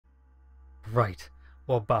Right,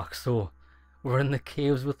 we're back. So, we're in the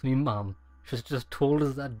caves with me mum. She's just told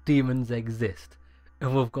us that demons exist,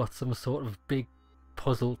 and we've got some sort of big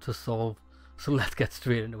puzzle to solve. So let's get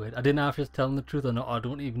straight into it. I didn't know if she's telling the truth or not. I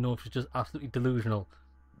don't even know if she's just absolutely delusional.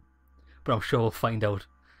 But I'm sure we'll find out.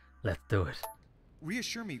 Let's do it.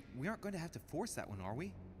 Reassure me, we aren't going to have to force that one, are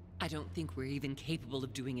we? I don't think we're even capable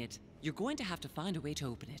of doing it. You're going to have to find a way to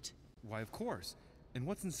open it. Why, of course. And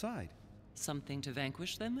what's inside? Something to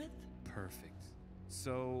vanquish them with? Perfect.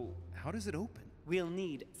 So, how does it open? We'll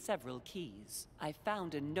need several keys. I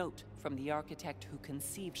found a note from the architect who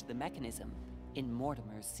conceived the mechanism in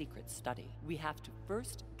Mortimer's secret study. We have to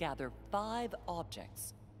first gather 5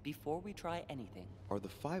 objects before we try anything. Are the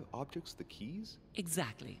 5 objects the keys?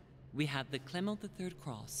 Exactly. We have the Clement III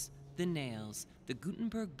cross, the nails, the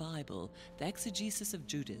Gutenberg Bible, the exegesis of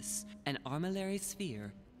Judas, an armillary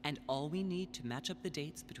sphere, and all we need to match up the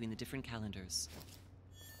dates between the different calendars.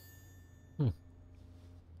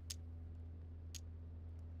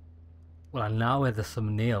 Well, I know where there's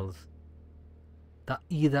some nails. They're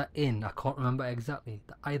either in, I can't remember exactly,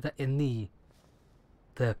 they're either in the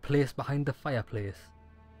place behind the fireplace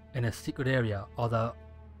in a secret area, or they're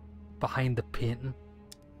behind the painting.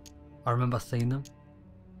 I remember seeing them.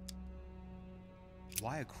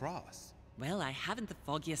 Why a cross? Well, I haven't the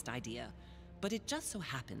foggiest idea, but it just so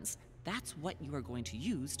happens that's what you are going to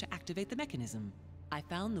use to activate the mechanism. I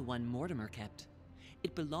found the one Mortimer kept.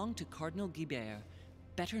 It belonged to Cardinal Guibert,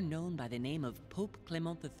 better known by the name of Pope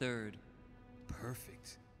Clement III.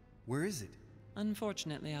 Perfect. Where is it?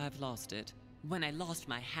 Unfortunately, I've lost it. When I lost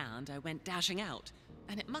my hand, I went dashing out,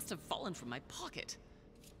 and it must have fallen from my pocket.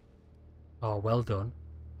 Oh, well done.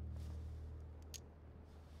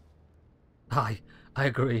 I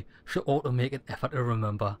agree. She ought to make an effort to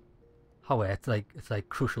remember. However, it's like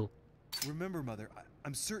crucial. Remember, Mother.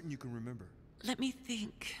 I'm certain you can remember. Let me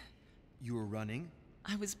think. You were running.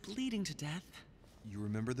 I was bleeding to death. You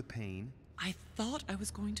remember the pain. I thought I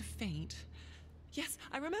was going to faint. Yes,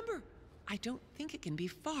 I remember. I don't think it can be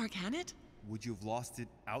far, can it? Would you have lost it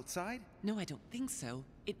outside? No, I don't think so.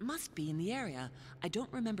 It must be in the area. I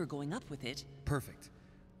don't remember going up with it. Perfect.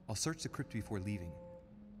 I'll search the crypt before leaving.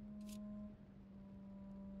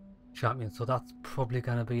 Champion, so that's probably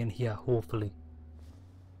gonna be in here, hopefully.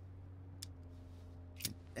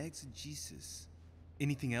 An exegesis.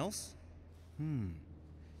 Anything else?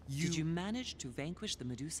 Did you manage to vanquish the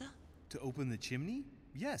Medusa? To open the chimney?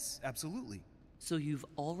 Yes, absolutely. So you've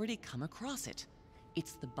already come across it.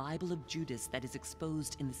 It's the Bible of Judas that is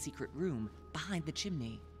exposed in the secret room behind the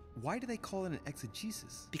chimney. Why do they call it an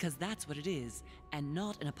exegesis? Because that's what it is, and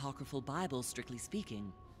not an apocryphal Bible, strictly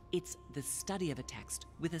speaking. It's the study of a text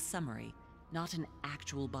with a summary, not an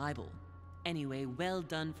actual Bible. Anyway, well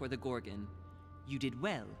done for the Gorgon. You did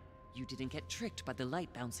well. You didn't get tricked by the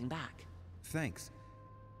light bouncing back. Thanks.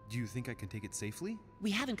 Do you think I can take it safely?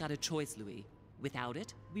 We haven't got a choice, Louis. Without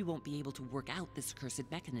it, we won't be able to work out this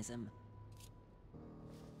cursed mechanism.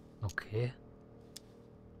 Okay.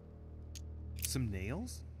 Some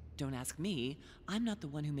nails? Don't ask me. I'm not the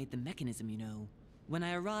one who made the mechanism, you know. When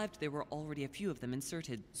I arrived, there were already a few of them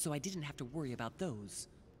inserted, so I didn't have to worry about those.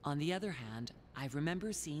 On the other hand, I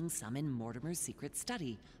remember seeing some in Mortimer's secret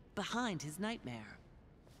study, behind his nightmare.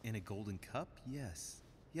 In a golden cup? Yes.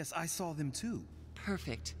 Yes, I saw them too.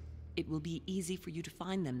 Perfect. It will be easy for you to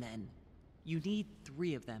find them then. You need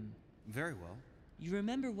 3 of them. Very well. You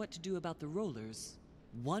remember what to do about the rollers.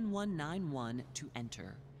 1191 to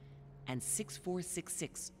enter, and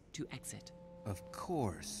 6466 to exit. Of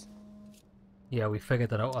course. Yeah, we figured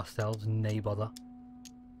that out ourselves, nay bother.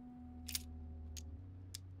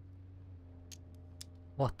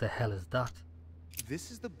 What the hell is that?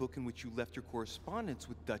 This is the book in which you left your correspondence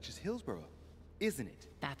with Duchess Hillsborough, isn't it?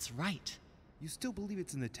 That's right. You still believe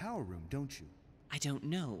it's in the tower room, don't you? I don't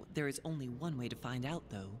know. There is only one way to find out,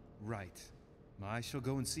 though. Right. I shall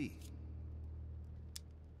go and see.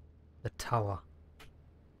 The tower.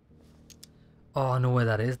 Oh, I know where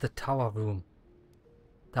that is. The tower room.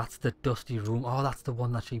 That's the dusty room. Oh, that's the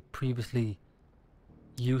one that she previously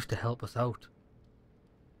used to help us out.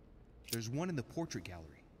 There's one in the portrait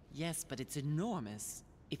gallery. Yes, but it's enormous.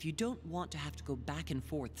 If you don't want to have to go back and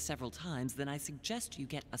forth several times, then I suggest you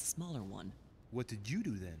get a smaller one. What did you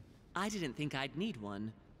do then? I didn't think I'd need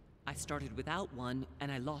one. I started without one, and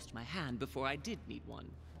I lost my hand before I did need one.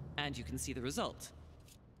 And you can see the result.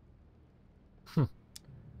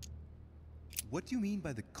 What do you mean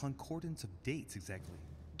by the concordance of dates exactly?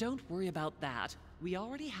 Don't worry about that. We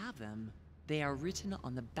already have them. They are written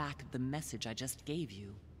on the back of the message I just gave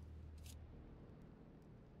you.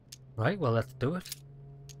 Right, well, let's do it.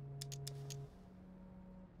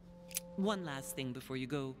 One last thing before you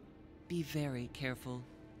go. Be very careful.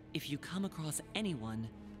 If you come across anyone,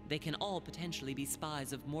 they can all potentially be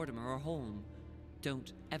spies of Mortimer or Holm.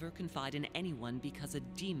 Don't ever confide in anyone because a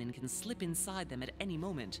demon can slip inside them at any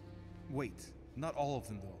moment. Wait, not all of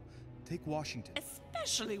them though. Take Washington.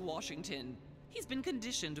 Especially Washington. He's been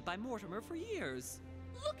conditioned by Mortimer for years.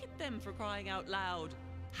 Look at them, for crying out loud.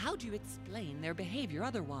 How do you explain their behavior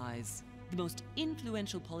otherwise? The most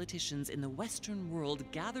influential politicians in the Western world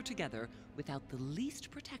gather together without the least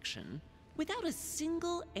protection, without a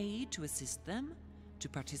single aid to assist them, to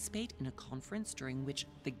participate in a conference during which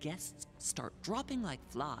the guests start dropping like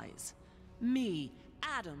flies. Me,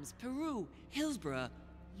 Adams, Peru, Hillsborough.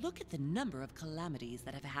 Look at the number of calamities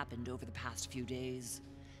that have happened over the past few days.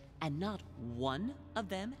 And not one of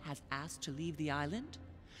them has asked to leave the island?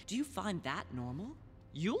 Do you find that normal?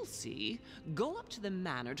 You'll see. Go up to the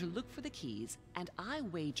manor to look for the keys, and I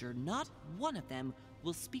wager not one of them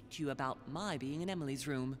will speak to you about my being in Emily's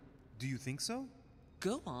room. Do you think so?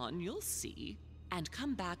 Go on, you'll see. And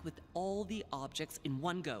come back with all the objects in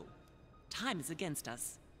one go. Time is against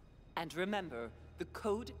us. And remember, the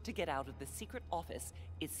code to get out of the secret office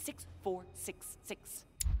is 6466.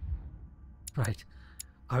 Right.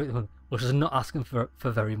 Alright, well, she's not asking for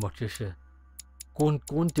very much, is she? Go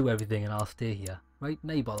and do everything and I'll stay here. Right,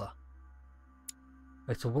 no bother.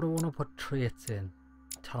 Right, so what do I want to put traits in?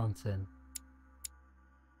 Talents in?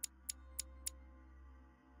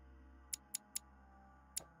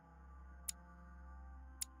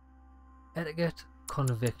 Etiquette,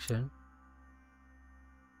 conviction,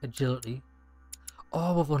 agility.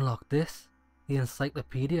 Oh, we've unlocked this. The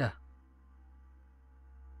encyclopedia.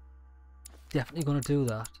 Definitely going to do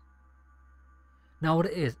that. Now what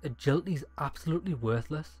it is, agility is absolutely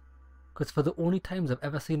worthless. Because for the only times I've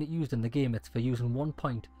ever seen it used in the game, it's for using 1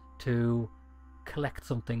 point to collect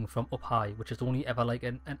something from up high, which is only ever like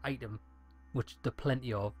an item, which there are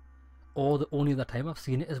plenty of. Or the only other time I've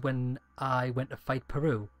seen it is when I went to fight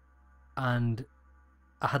Peru, and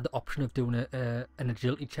I had the option of doing an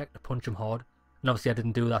agility check to punch him hard. And obviously I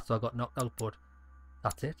didn't do that, so I got knocked out, but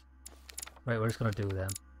that's it. Right, we're just going to do them.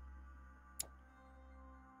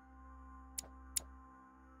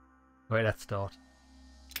 Right, let's start.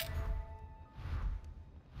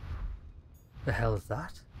 The hell is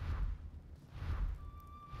that?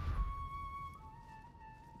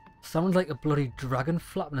 Sounds like a bloody dragon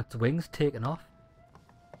flapping its wings, taking off.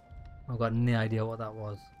 I've got no idea what that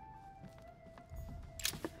was.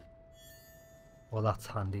 Well, that's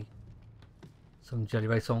handy. Some jelly.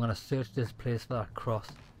 Right, so I'm going to search this place for that cross.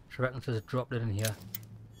 She reckons just dropped it in here.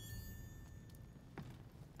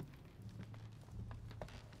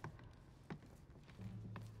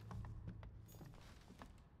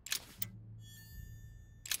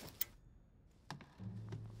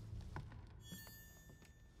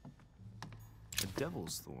 A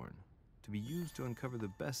devil's thorn, to be used to uncover the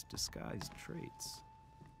best disguised traits.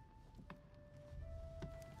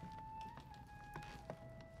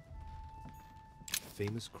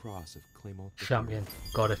 Famous cross of Claymont. Champion.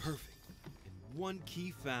 Got it. Perfect. And one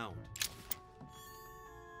key found.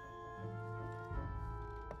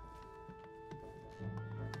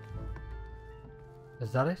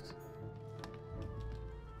 Is that it?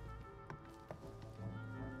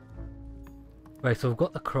 Right, so we've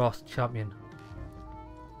got the cross, champion.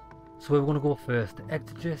 So we're going to go first. The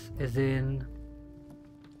Exodus is in...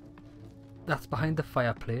 That's behind the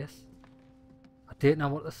fireplace. I don't know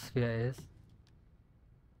what the sphere is.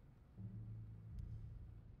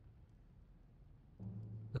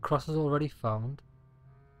 The cross is already found.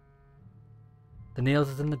 The nails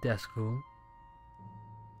is in the desk room.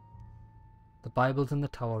 The Bible's in the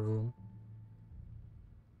tower room.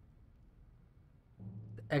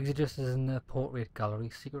 The Exodus is in the portrait gallery,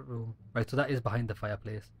 secret room. Right, so that is behind the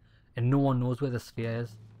fireplace. And no one knows where the sphere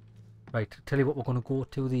is. Right, tell you what, we're going to go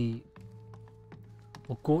to the...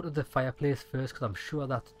 We'll go to the fireplace first, because I'm sure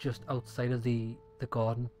that's just outside of the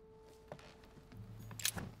garden.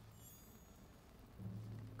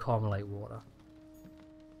 Carmelite water.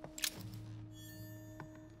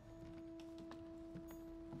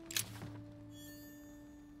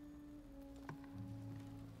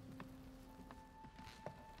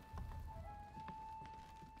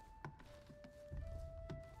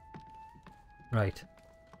 Right.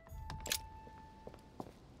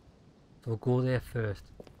 So we'll go there first.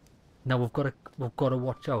 Now we've got to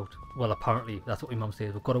watch out. Well, apparently that's what my mum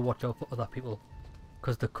says. We've got to watch out for other people,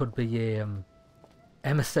 because there could be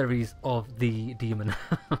emissaries of the demon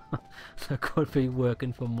that could be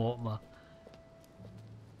working for Mortimer.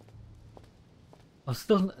 I'm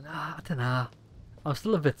still, I don't know. I'm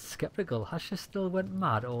still a bit skeptical. Has she still went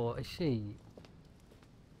mad, or is she?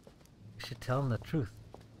 We should tell him the truth.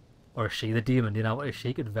 Or is she the demon? You know,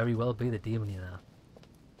 she could very well be the demon, you know.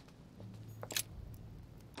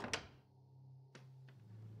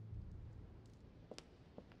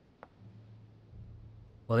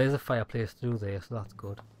 Well, there's a fireplace through there, so that's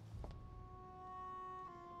good.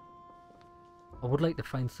 I would like to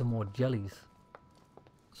find some more jellies,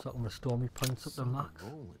 so I can restore me points up to Son of max.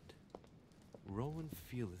 Roland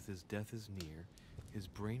feeleth his death is near, his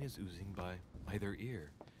brain is oozing by either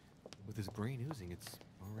ear. With his brain oozing, it's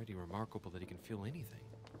already remarkable that he can feel anything.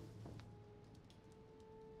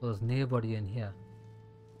 Well, there's nobody in here.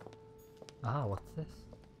 Ah, what's this?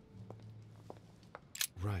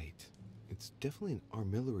 Right. It's definitely an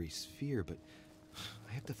armillary sphere, but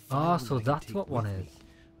I have to find Ah, one so that I can that's take what one with me. is.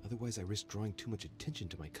 Otherwise, I risk drawing too much attention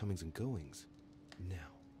to my comings and goings. Now,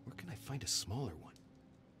 where can I find a smaller one?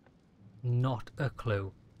 Not a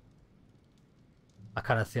clue. I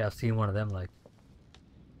kind of say I've seen one of them, like.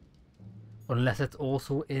 Unless it's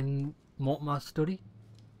also in Mortimer's study.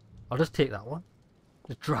 I'll just take that one.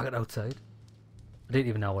 Just drag it outside. I didn't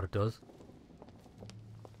even know what it does.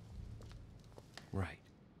 Right.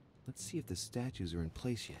 Let's see if the statues are in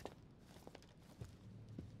place yet.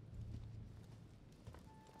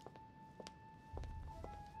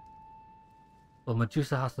 Well,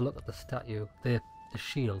 Medusa has to look at the statue. The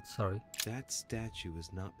shield, sorry. That statue is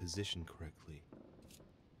not positioned correctly.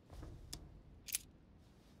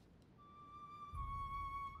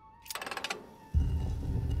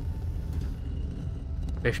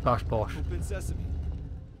 Bish bash bosh. Open sesame.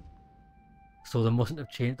 So they mustn't have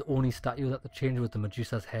changed. The only statue that they changed was the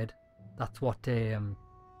Medusa's head. That's what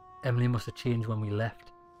Emily must have changed when we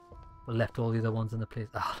left. We left all the other ones in the place.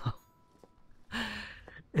 Oh, no.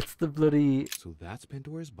 It's the bloody So that's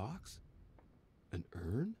Pandora's box? An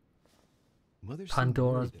urn? Mother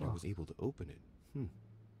Pandora's said that I box. was able to open it.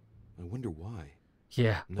 I wonder why.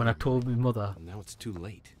 Yeah, when I told my mother, Now it's too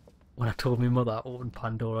late. when I told my mother I opened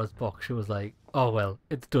Pandora's box, she was like, "Oh well,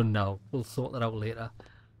 it's done now. We'll sort that out later."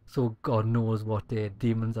 So God knows what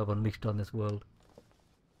demons have unleashed on this world.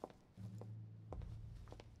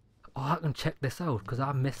 Oh, I can check this out because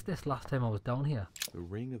I missed this last time I was down here. The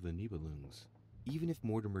Ring of the Nibelungs. Even if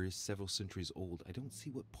Mortimer is several centuries old, I don't see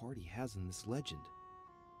what part he has in this legend.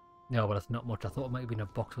 No, but it's not much. I thought it might have been a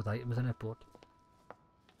box with items in it, but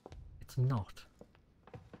it's not.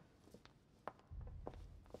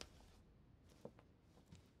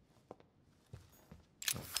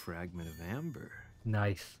 A fragment of amber.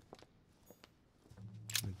 Nice.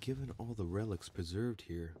 And given all the relics preserved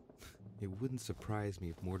here, it wouldn't surprise me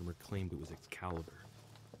if Mortimer claimed it was Excalibur.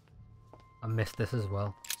 I missed this as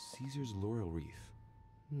well. Caesar's laurel wreath.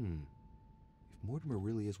 If Mortimer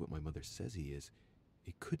really is what my mother says he is,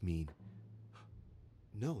 it could mean...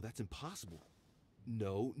 No, that's impossible.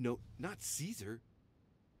 No, not Caesar.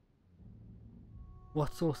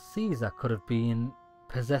 What, so Caesar could have been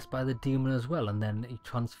possessed by the demon as well, and then he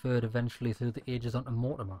transferred eventually through the ages onto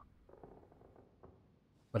Mortimer?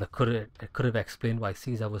 Well, it could have explained why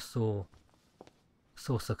Caesar was so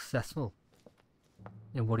successful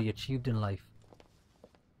in what he achieved in life.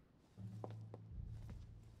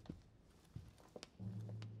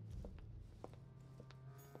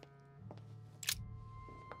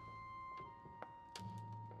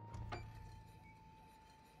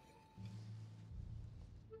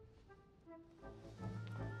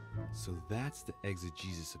 So that's the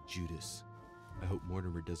exegesis of Judas. I hope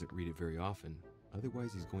Mortimer doesn't read it very often,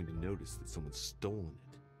 otherwise he's going to notice that someone's stolen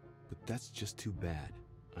it. But that's just too bad.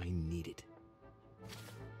 I need it.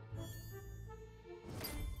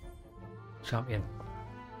 Champion.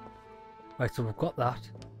 Right, so we've got that.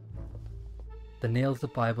 The nails, the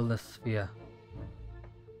Bible, the sphere.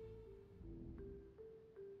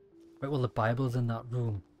 Right, well the Bible's in that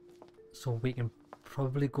room. So we can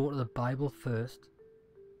probably go to the Bible first.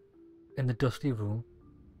 In the dusty room.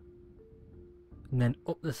 And then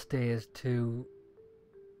up the stairs to...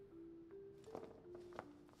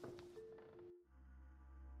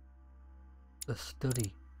 the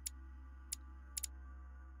study.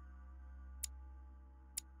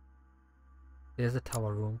 There's the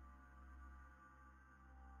tower room.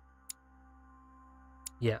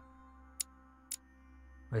 Yeah.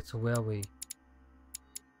 Right, so where are we?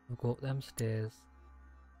 We'll go up them stairs.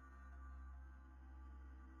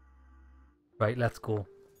 Right, let's go.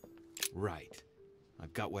 Right.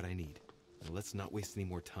 I've got what I need. Now let's not waste any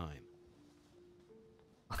more time.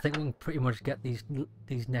 I think we can pretty much get these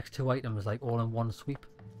next two items like all in one sweep.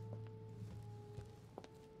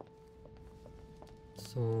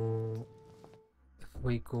 So if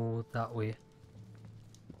we go that way,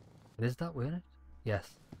 it is that way, isn't it? Yes.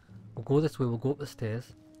 We'll go this way. We'll go up the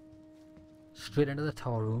stairs, straight into the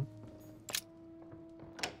tower room.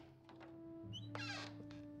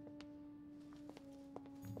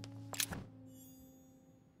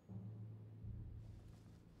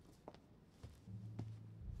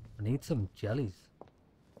 need some jellies.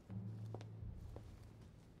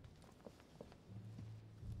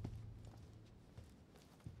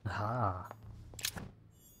 Aha.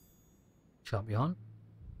 Champion.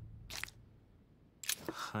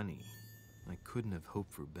 Honey, I couldn't have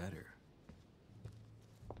hoped for better.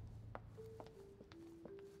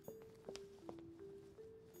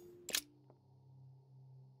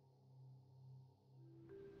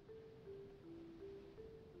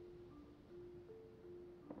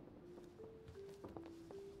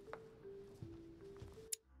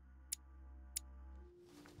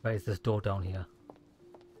 Right, is this door down here?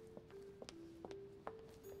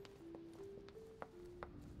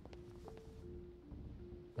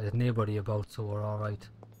 There's nobody about, so we're alright.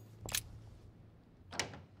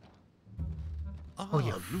 Oh,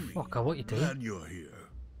 you Louis. fucker, what you doing? Glad you're here.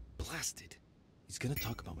 Blasted. He's gonna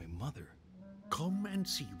talk about my mother. Come and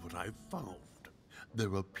see what I've found.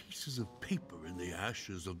 There are pieces of paper in the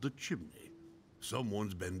ashes of the chimney.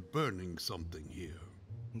 Someone's been burning something here.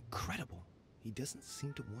 Incredible. He doesn't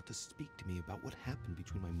seem to want to speak to me about what happened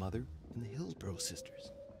between my mother and the Hillsborough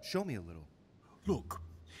sisters. Show me a little. Look,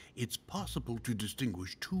 it's possible to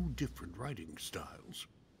distinguish two different writing styles.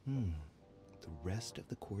 The rest of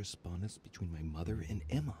the correspondence between my mother and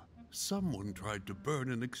Emma. Someone tried to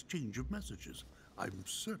burn an exchange of messages. I'm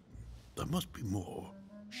certain there must be more.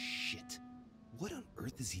 Shit. What on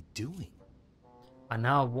earth is he doing? And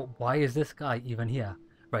now, why is this guy even here?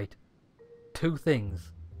 Right. Two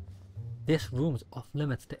things. This room's off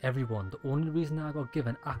limits to everyone. The only reason I got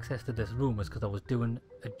given access to this room was because I was doing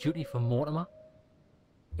a duty for Mortimer.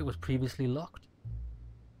 It was previously locked.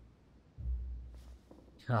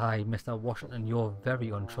 Hi, Mr. Washington, you're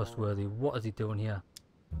very untrustworthy. What is he doing here?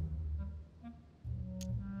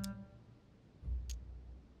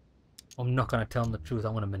 I'm not going to tell him the truth.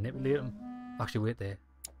 I'm going to manipulate him. Actually, wait there.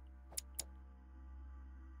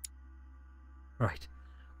 Right.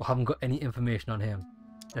 We haven't got any information on him.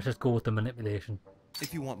 Let's just go with the manipulation.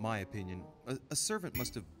 If you want my opinion, a servant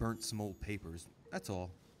must have burnt some old papers. That's all.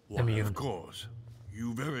 Why, Immune. of course.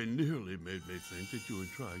 You very nearly made me think that you were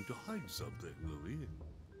trying to hide something, Louis.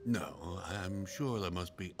 No, I'm sure there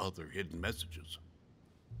must be other hidden messages.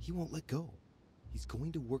 He won't let go. He's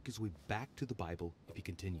going to work his way back to the Bible if he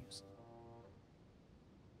continues.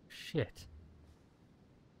 Shit.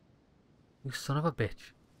 You son of a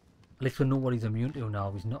bitch. At least we know what he's immune to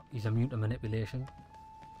now. He's immune to manipulation.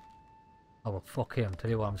 Oh well, fuck him. Tell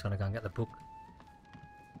you what, I'm just gonna go and get the book.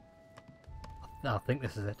 I think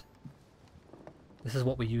this is it. This is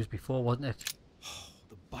what we used before, wasn't it?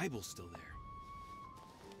 The Bible's still there.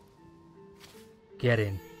 Get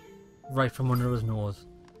in. Right from under his nose.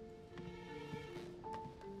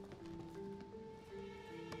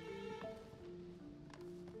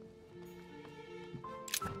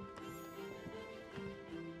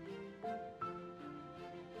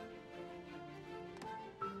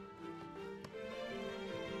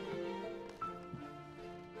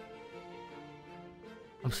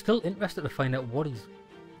 I'm still interested to find out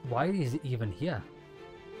why he's even here.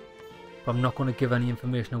 But I'm not going to give any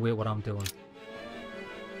information away what I'm doing.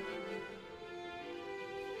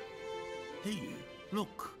 Hey,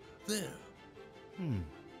 look, there.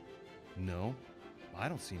 No, I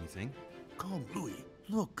don't see anything. Come, Louis,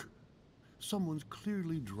 look. Someone's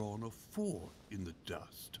clearly drawn a 4 in the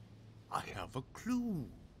dust. I have a clue.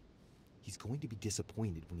 He's going to be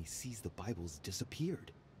disappointed when he sees the Bible's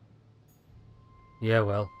disappeared. Yeah,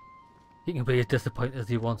 well, he can be as disappointed as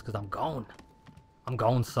he wants because I'm gone. I'm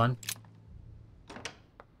gone, son.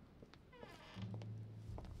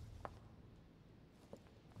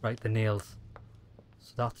 Right, the nails.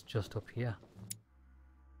 So that's just up here.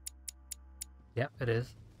 Yep, it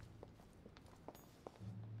is.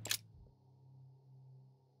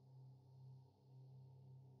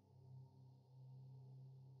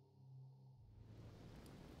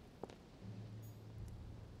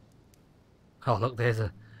 Oh look, there's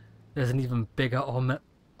an even bigger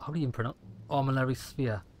how do you pronounce armillary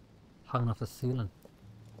sphere hanging off the ceiling.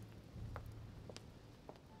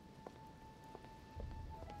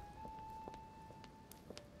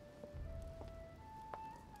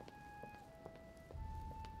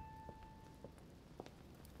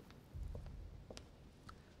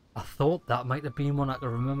 I thought that might have been one. I could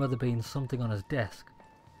remember there being something on his desk,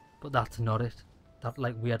 but that's not it. That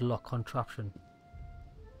like weird lock contraption.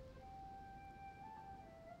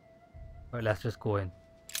 Right, let's just go in.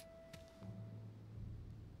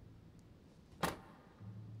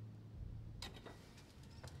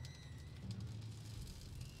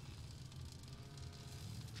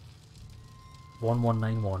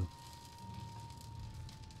 (1191).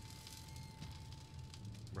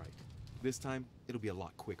 Right. This time, it'll be a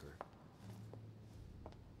lot quicker.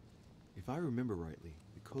 If I remember rightly,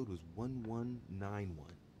 the code was 1191.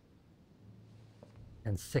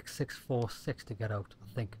 And 6646 to get out, I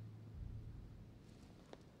think.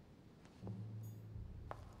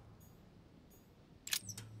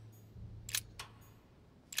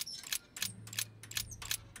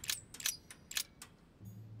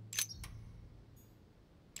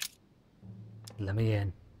 Let me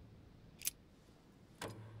in.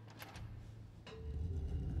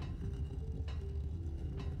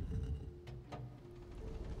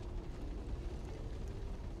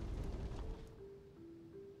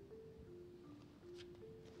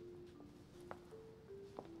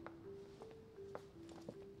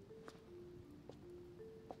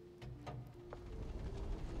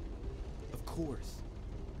 Of course.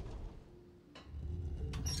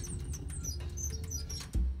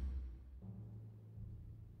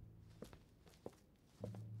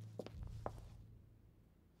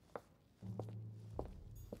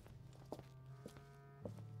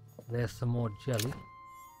 There's some more jelly.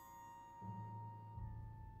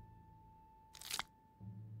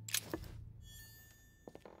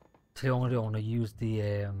 So I'm gonna use the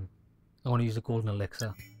I want to use the golden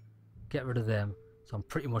elixir. Get rid of them. So I'm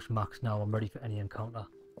pretty much maxed now. I'm ready for any encounter.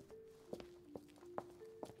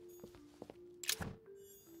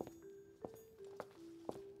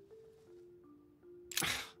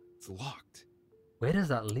 It's locked. Where does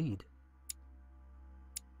that lead?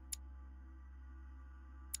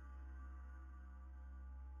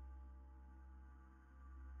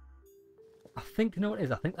 I think, you know what it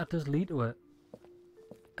is? I think that does lead to an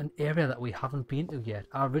area that we haven't been to yet.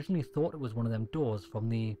 I originally thought it was one of them doors from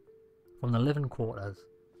the living quarters,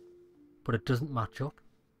 but it doesn't match up.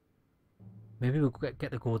 Maybe we'll get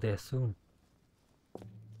to go there soon.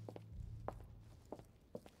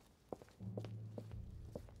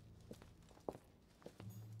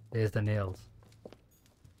 There's the nails.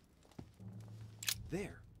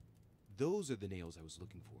 There. Those are the nails I was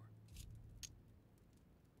looking for.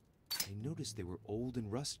 I noticed they were old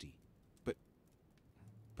and rusty, but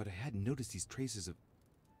I hadn't noticed these traces of...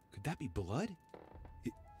 Could that be blood?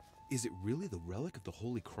 Is it really the relic of the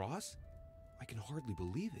Holy Cross? I can hardly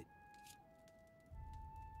believe it.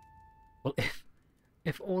 Well,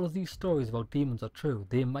 if all of these stories about demons are true,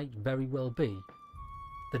 they might very well be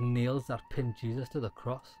the nails that pinned Jesus to the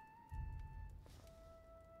cross.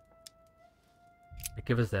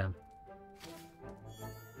 Give us them.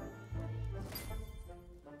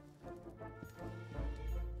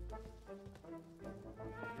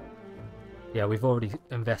 Yeah, we've already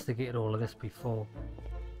investigated all of this before.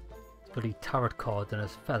 It's bloody tarot cards and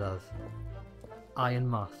his feathers. Iron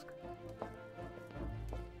mask.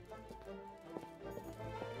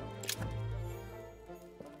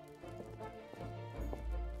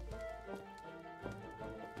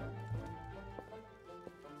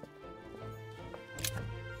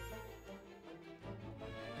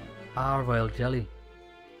 Royal jelly.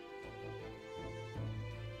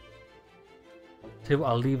 See what,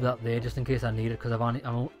 I'll leave that there just in case I need it, because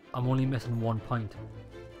I'm only missing 1 point,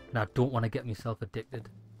 and I don't want to get myself addicted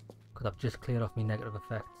because I've just cleared off my negative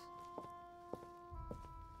effects.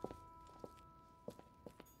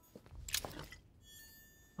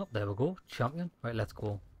 Oh, there we go, champion. Right, let's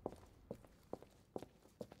go.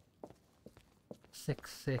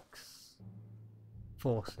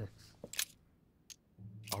 6646.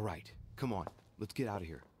 All right, come on. Let's get out of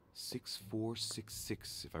here.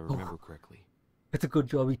 6466, if I remember correctly. It's a good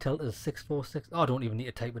job he told us 646. Oh, I don't even need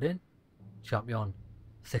to type it in. Champion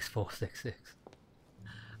 6466.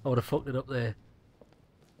 I would have fucked it up there.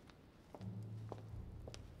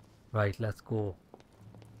 Right, let's go.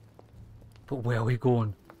 But where are we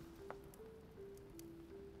going?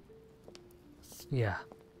 Yeah.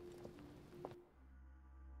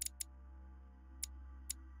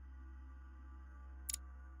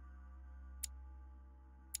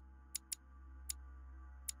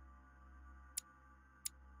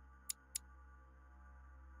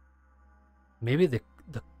 Maybe the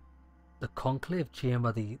conclave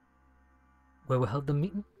chamber, where we held the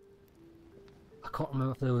meeting. I can't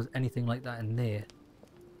remember if there was anything like that in there.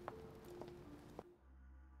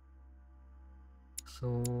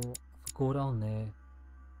 So if I go down there,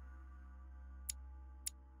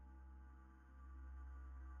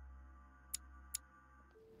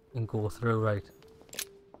 and go through, right?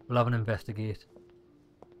 We'll have an investigate.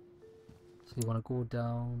 So you want to go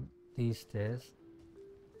down these stairs.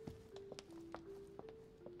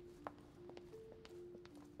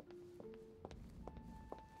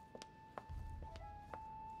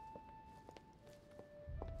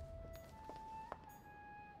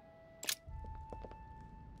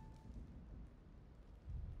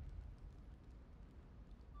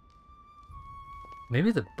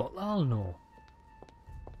 Maybe the butler will know.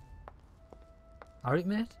 Alright,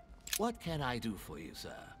 mate? What can I do for you,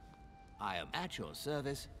 sir? I am at your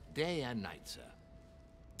service day and night, sir.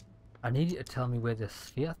 I need you to tell me where this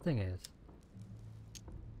sphere thing is.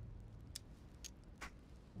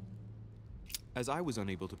 As I was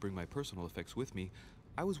unable to bring my personal effects with me,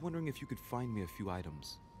 I was wondering if you could find me a few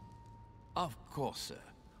items. Of course, sir.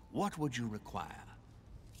 What would you require?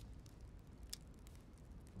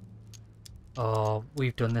 Oh,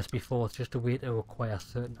 we've done this before. It's just a way to acquire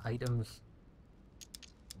certain items.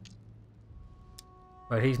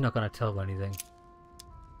 Right, he's not going to tell me anything.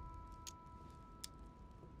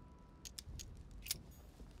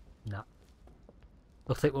 Nah.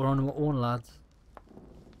 Looks like we're on our own, lads.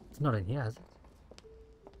 It's not in here, is it?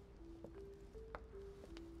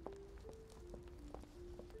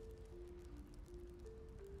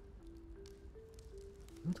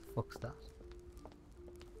 Who the fuck's that?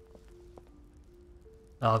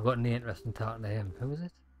 Oh, I've got any interest in talking to him. Who is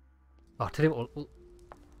it? Oh, I'll tell you what,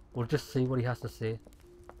 we'll just see what he has to say.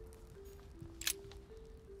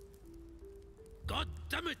 God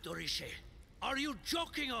damn it, Orishi! Are you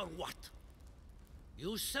joking or what?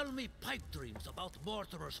 You sell me pipe dreams about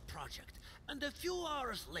Mortimer's project, and a few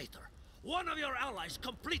hours later, one of your allies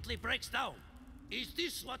completely breaks down. Is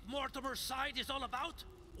this what Mortimer's side is all about?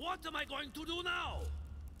 What am I going to do now?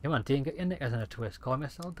 Come on, Dean, get your knickers in a twist. Calm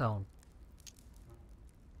yourself down.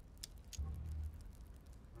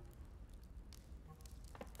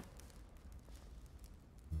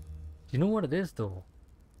 Do you know what it is, though?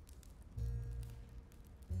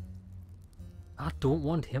 I don't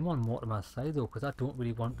want him on Mortimer's side, though, because I don't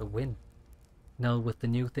really want to win. Now, with the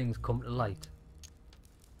new things come to light.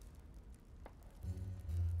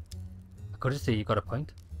 I could just say you got a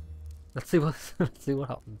point. Let's see what let's see what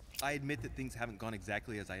happens. I admit that things haven't gone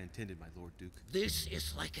exactly as I intended, my Lord Duke. This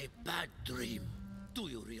is like a bad dream. Do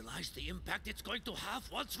you realize the impact it's going to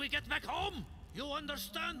have once we get back home? You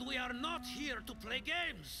understand we are not here to play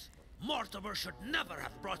games. Mortimer should never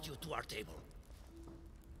have brought you to our table.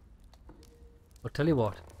 I'll tell you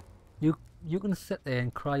what, you can sit there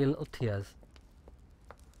and cry your little tears.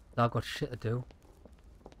 I've got shit to do.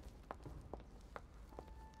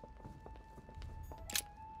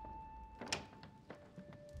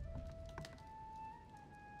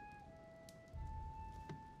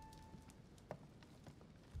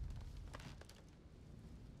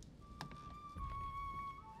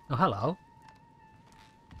 Oh, hello.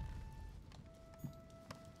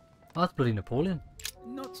 Oh, that's bloody Napoleon.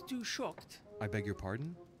 Not too shocked. I beg your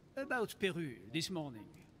pardon? About Peru this morning.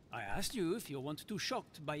 I asked you if you weren't too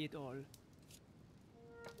shocked by it all.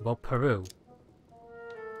 About Peru.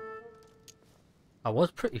 I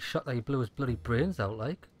was pretty shocked that he blew his bloody brains out,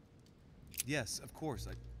 like. Yes, of course.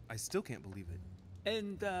 I still can't believe it.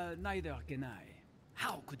 And neither can I.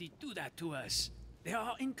 How could he do that to us? There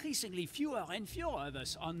are increasingly fewer and fewer of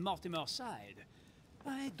us on Mortimer's side.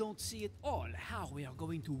 I don't see at all how we are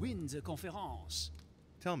going to win the conference.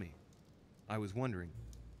 Tell me. I was wondering.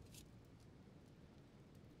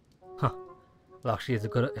 Huh. Well, actually, it's a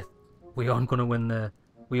good. We aren't gonna win the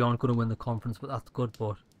conference, but that's good.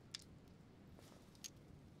 But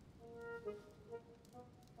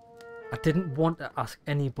I didn't want to ask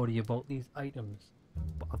anybody about these items,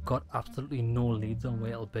 but I've got absolutely no leads on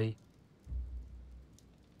where it'll be.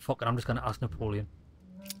 Fuck it, I'm just gonna ask Napoleon.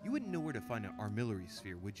 You wouldn't know where to find an armillary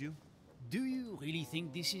sphere, would you? Do you really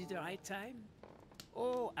think this is the right time?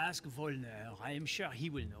 Oh, ask Volner. I am sure he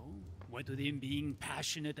will know. What with him being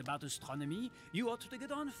passionate about astronomy, you ought to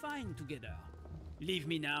get on fine together. Leave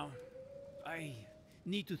me now. I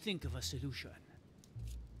need to think of a solution.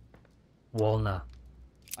 Walner.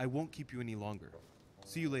 I won't keep you any longer.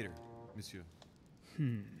 See you later, monsieur.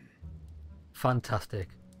 Fantastic.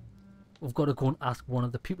 We've got to go and ask one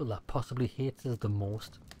of the people that possibly hates us the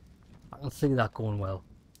most. I can see that going well.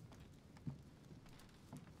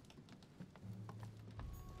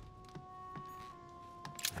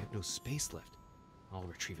 I have no space left. I'll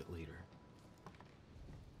retrieve it later.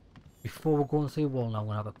 Before we go and see Walner, I'm going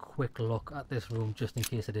to have a quick look at this room just in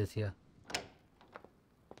case it is here.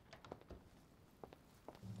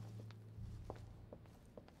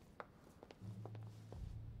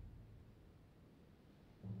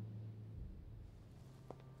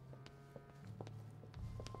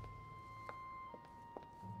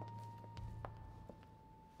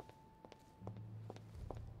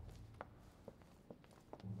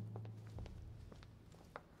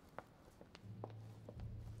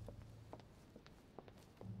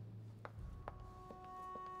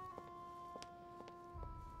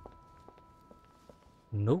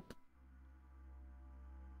 Nope.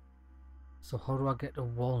 So how do I get to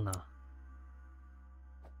Walner?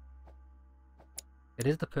 It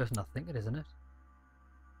is the person I think it is, isn't it?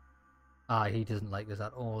 Ah, he doesn't like us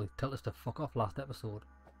at all. He told us to fuck off last episode.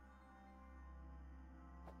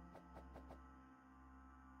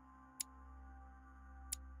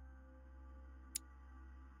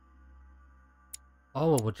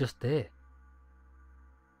 Oh, well, we're just there.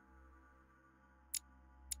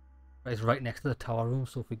 Right, it's right next to the tower room,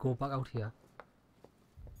 so if we go back out here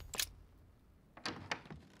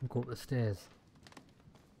and go up the stairs.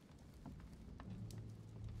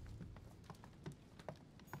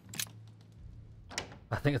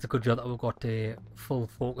 I think it's a good job that we've got full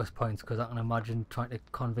focus points, because I can imagine trying to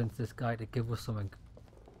convince this guy to give us something.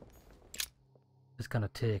 It's going to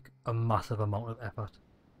take a massive amount of effort.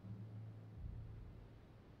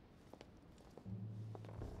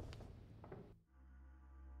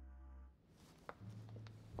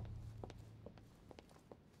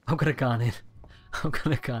 I'm gonna go in. I'm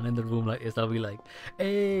gonna go in the room like this. I'll be like,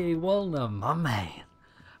 "Hey, Walner, my man,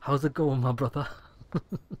 how's it going, my brother?"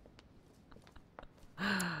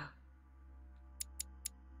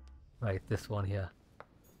 Right, this one here.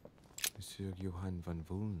 Monsieur Johann van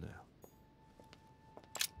Vulner.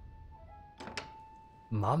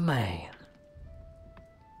 My man.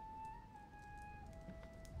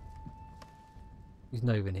 He's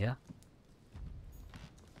not even here.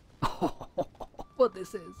 What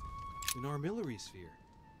this is? An armillary sphere.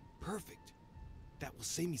 Perfect. That will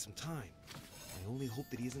save me some time. I only hope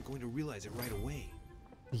that he isn't going to realize it right away.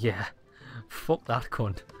 Yeah. Fuck that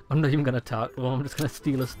cunt. I'm not even gonna talk to him. I'm just gonna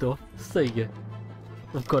steal his stuff. See ya.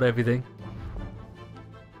 I've got everything.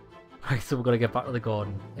 Right, so we've got to get back to the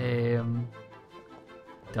garden.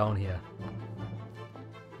 Down here.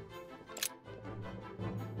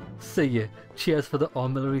 See ya. Cheers for the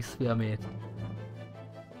armillary sphere, mate.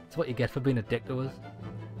 That's what you get for being a dick to us.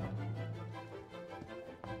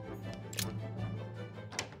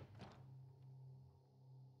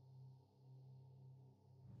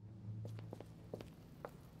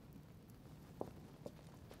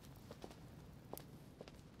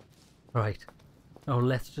 Right. Now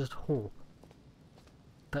let's just hope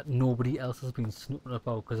that nobody else has been snooping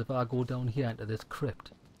about, because if I go down here into this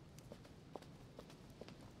crypt,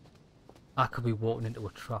 I could be walking into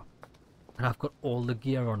a trap. And I've got all the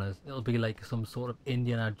gear on us. It'll be like some sort of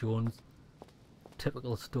Indiana Jones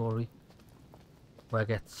typical story where I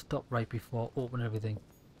get stopped right before opening everything.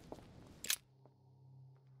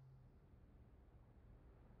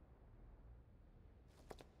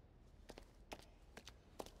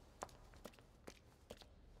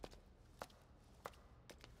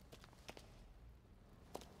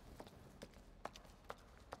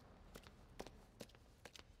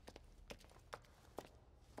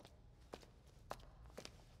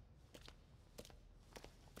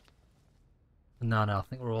 No, I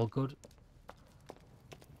think we're all good.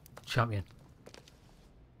 Champion.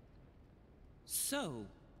 So,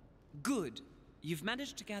 good. You've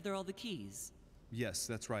managed to gather all the keys. Yes,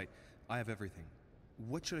 that's right. I have everything.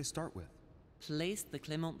 What should I start with? Place the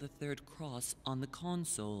Clement III cross on the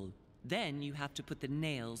console. Then you have to put the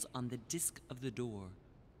nails on the disc of the door.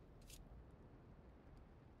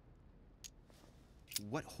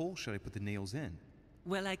 What hole should I put the nails in?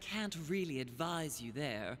 Well, I can't really advise you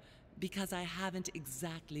there, because I haven't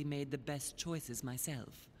exactly made the best choices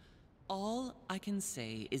myself. All I can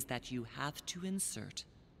say is that you have to insert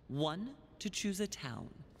 1 to choose a town,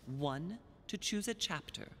 1 to choose a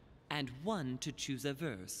chapter, and 1 to choose a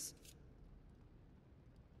verse.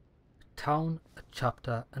 Town, a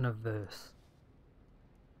chapter, and a verse.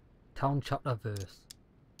 Town, chapter, verse.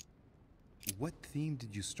 What theme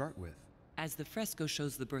did you start with? As the fresco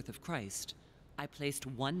shows the birth of Christ, I placed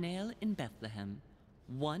 1 nail in Bethlehem,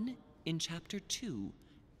 1 in chapter 2,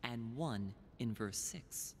 and 1 in verse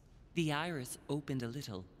 6. The iris opened a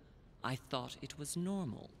little. I thought it was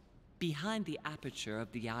normal. Behind the aperture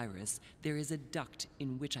of the iris, there is a duct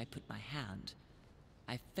in which I put my hand.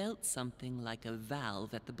 I felt something like a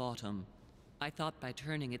valve at the bottom. I thought by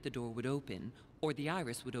turning it the door would open, or the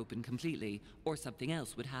iris would open completely, or something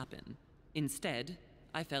else would happen. Instead,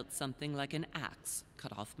 I felt something like an axe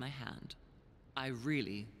cut off my hand. I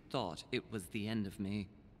really thought it was the end of me.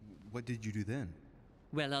 What did you do then?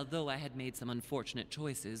 Well, although I had made some unfortunate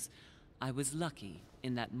choices, I was lucky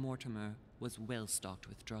in that Mortimer was well stocked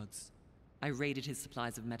with drugs. I raided his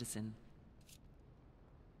supplies of medicine.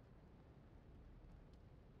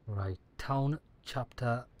 Right, town,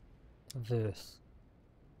 chapter, verse.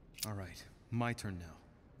 Alright, my turn now.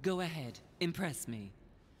 Go ahead, impress me.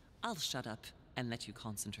 I'll shut up and let you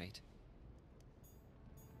concentrate.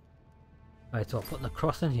 Right, so I'll put the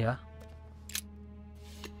cross in here.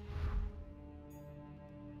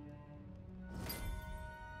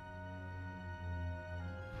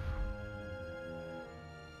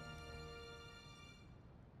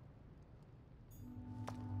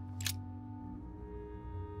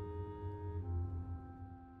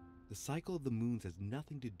 The cycle of the moons has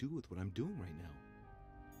nothing to do with what I'm doing right now.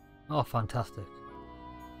 Oh, fantastic.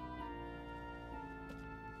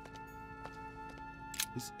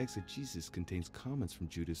 This exegesis contains comments from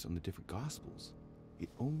Judas on the different Gospels. It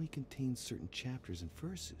only contains certain chapters and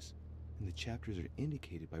verses, and the chapters are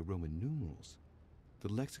indicated by Roman numerals. The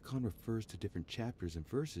lexicon refers to different chapters and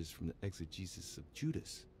verses from the exegesis of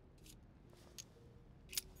Judas.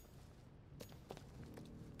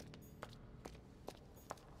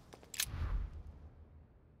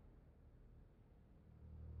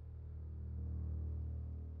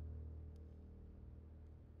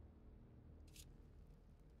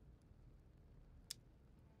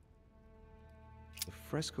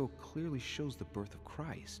 The fresco clearly shows the birth of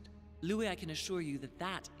Christ. Louis, I can assure you that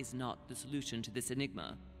that is not the solution to this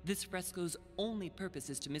enigma. This fresco's only purpose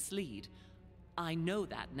is to mislead. I know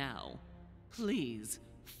that now. Please,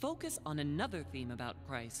 focus on another theme about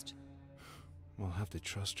Christ. We'll have to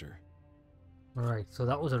trust her. Right, so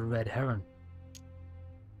that was a red herring.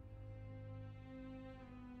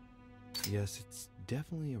 Yes, it's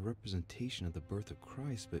definitely a representation of the birth of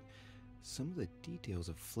Christ, but some of the details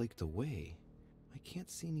have flaked away. I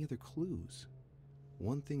can't see any other clues.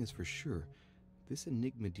 One thing is for sure, this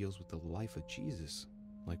enigma deals with the life of Jesus,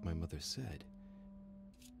 like my mother said.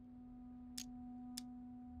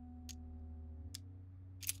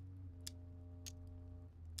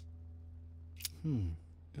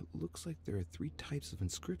 It looks like there are 3 types of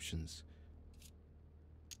inscriptions.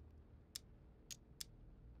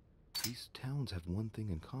 These towns have one thing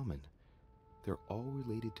in common. They're all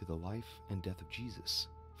related to the life and death of Jesus.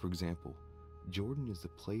 For example, Jordan is the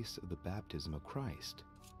place of the baptism of Christ.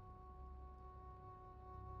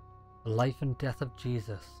 The life and death of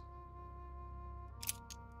Jesus.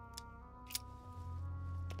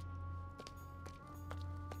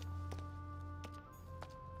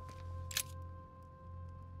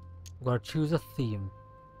 We've got to choose a theme.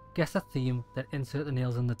 Guess a theme, then insert the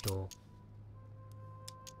nails in the door.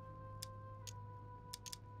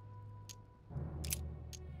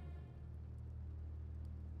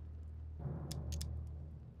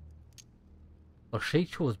 Well, she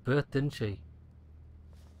chose birth, didn't she?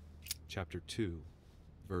 Chapter 2,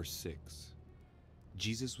 verse 6.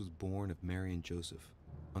 Jesus was born of Mary and Joseph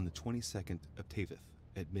on the 22nd of Teveth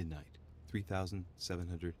at midnight,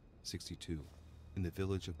 3762, in the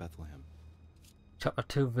village of Bethlehem. Chapter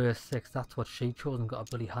 2, verse 6. That's what she chose and got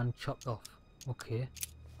a bloody hand chopped off. Okay.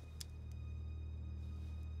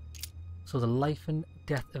 So the life and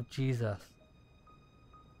death of Jesus.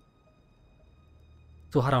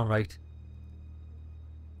 So hold on, right?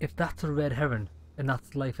 If that's a red herring and that's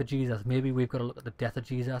the life of Jesus, maybe we've got to look at the death of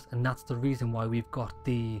Jesus, and that's the reason why we've got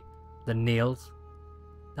the nails.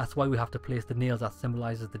 That's why we have to place the nails that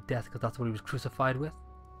symbolizes the death, because that's what he was crucified with.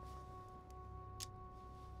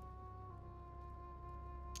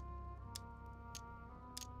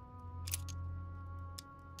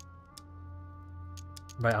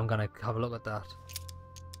 Right, I'm gonna have a look at that.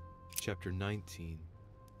 Chapter 19,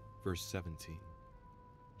 verse 17.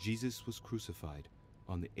 Jesus was crucified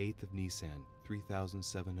on the 8th of Nisan,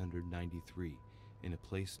 3793, in a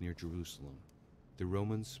place near Jerusalem. The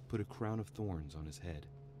Romans put a crown of thorns on his head.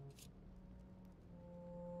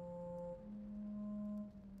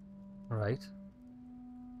 Right.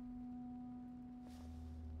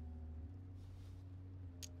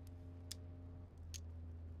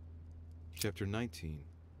 Chapter 19,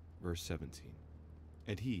 verse 17.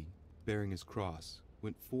 And he, bearing his cross,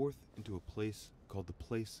 went forth into a place called the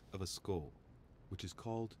place of a skull, which is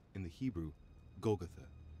called in the Hebrew Golgotha,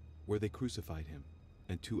 where they crucified him,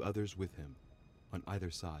 and 2 others with him, on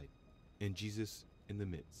either side, and Jesus in the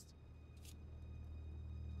midst.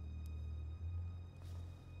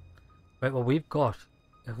 Right, well, we've got,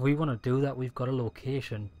 if we want to do that, we've got a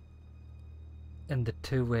location in the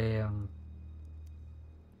 2 I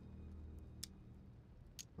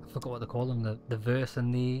forgot what they call them, the verse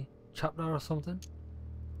in the chapter or something.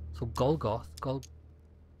 So Golgoth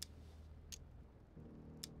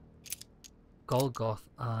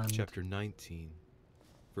and Chapter 19,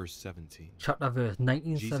 verse 17. Chapter verse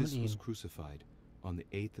 19, Jesus 17. was crucified on the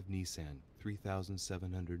 8th of Nisan,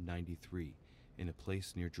 3793, in a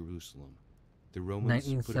place near Jerusalem. The Romans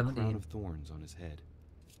put a crown of thorns on his head.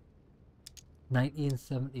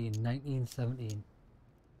 1917.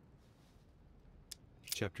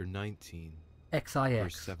 Chapter 19, XIX.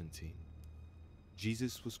 verse 17.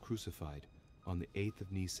 Jesus was crucified on the 8th of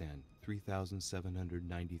Nisan,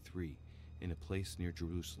 3793, in a place near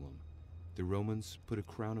Jerusalem. The Romans put a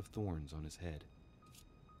crown of thorns on his head.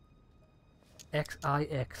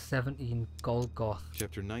 XIX 17 Golgoth.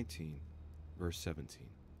 Chapter 19, verse 17.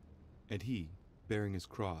 And he, bearing his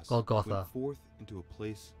cross, Golgotha. went forth into a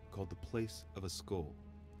place called the place of a skull,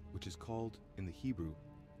 which is called in the Hebrew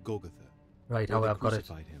Golgotha. Right, where how they I've got it.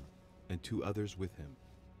 crucified him, and 2 others with him,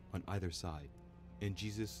 on either side, and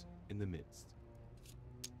Jesus in the midst.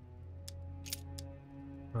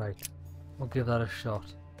 Right, we'll give that a shot.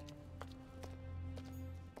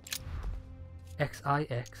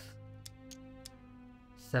 XIX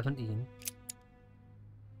 17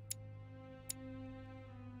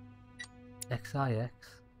 XIX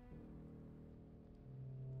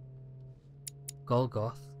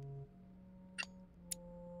Golgoth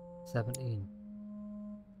 17.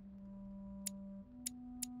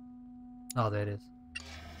 Oh, there it is.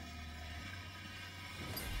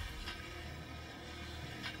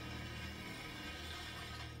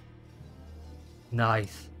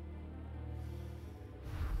 Nice.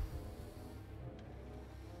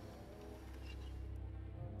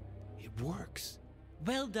 It works.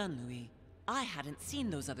 Well done, Louis. I hadn't seen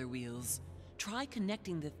those other wheels. Try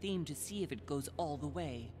connecting the theme to see if it goes all the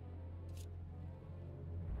way.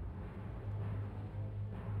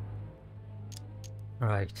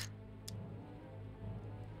 Right.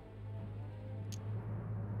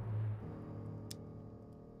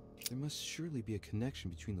 There must surely be a connection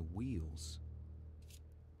between the wheels.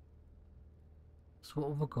 So what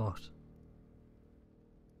have we got?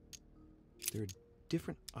 There are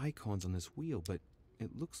different icons on this wheel, but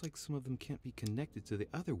it looks like some of them can't be connected to the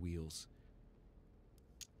other wheels.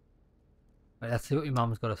 Right, let's see what your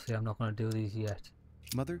mum's got to say. I'm not going to do these yet.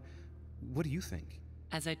 Mother, what do you think?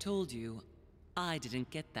 As I told you, I didn't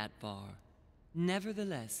get that far.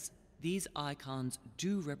 Nevertheless, these icons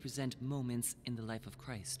do represent moments in the life of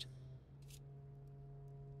Christ.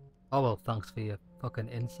 Oh well, thanks for your fucking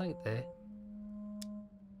insight there.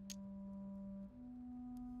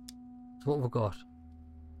 So what have we got?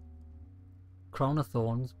 Crown of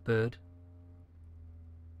Thorns, bird.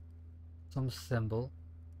 Some symbol.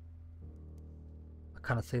 I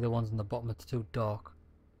can't see the ones on the bottom, it's too dark.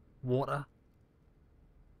 Water.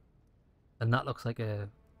 And that looks like a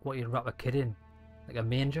what you'd wrap a kid in. Like a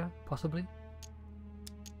manger, possibly.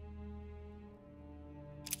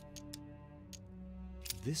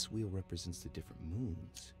 This wheel represents the different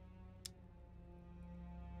moons.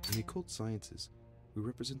 In the occult sciences, we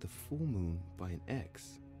represent the full moon by an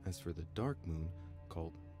X. As for the dark moon,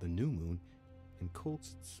 called the new moon, in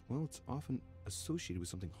cults, it's often associated with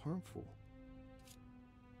something harmful.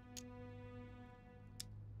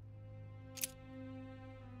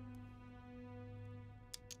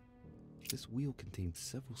 This wheel contains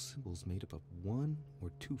several symbols made up of 1 or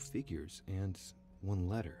 2 figures and 1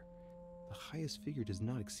 letter. The highest figure does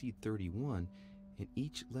not exceed 31, and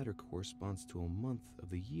each letter corresponds to a month of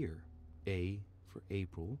the year. A for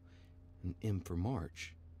April, and M for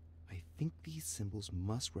March. I think these symbols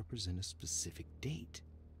must represent a specific date.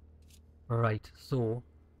 Right, so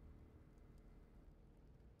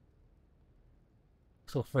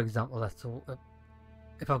for example,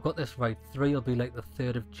 if I've got this right, 3 will be like the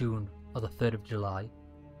 3rd of June or the 3rd of July,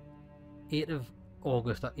 8th of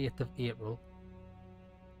August or 8th of April,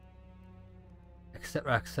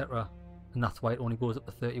 etc, etc, and that's why it only goes up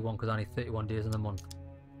to 31, because only 31 days in the month.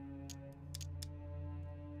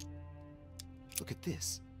 Look at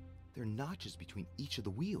this. There are notches between each of the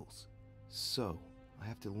wheels. So, I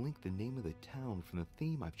have to link the name of the town from the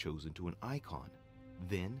theme I've chosen to an icon,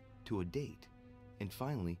 then to a date, and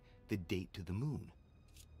finally, the date to the moon.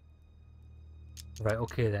 Right,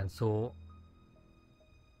 okay then, so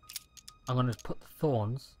I'm going to put the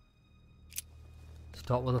thorns,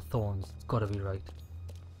 start with the thorns, it's got to be right.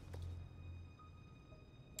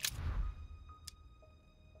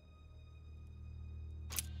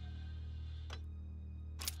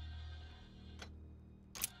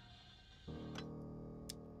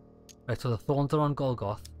 Right, so the thorns are on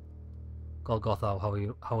Golgoth. Golgotha,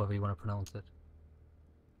 however you want to pronounce it.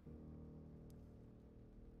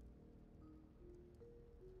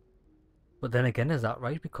 But then again, is that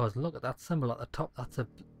right? Because look at that symbol at the top.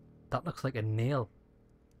 That looks like a nail.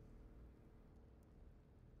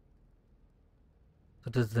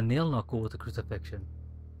 So does the nail not go with the crucifixion?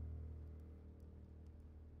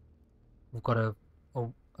 We've got a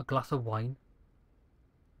glass of wine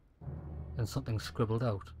and something scribbled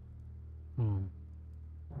out.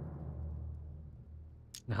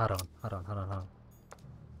 Hold on.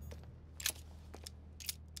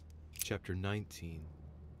 Chapter 19,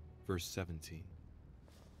 verse 17.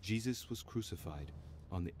 Jesus was crucified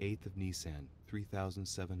on the 8th of Nisan,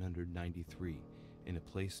 3793, in a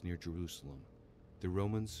place near Jerusalem. The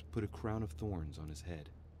Romans put a crown of thorns on his head.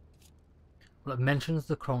 Well, it mentions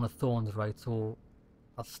the crown of thorns, right? So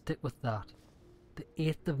I'll stick with that. The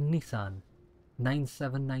 8th of Nisan.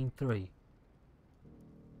 9793.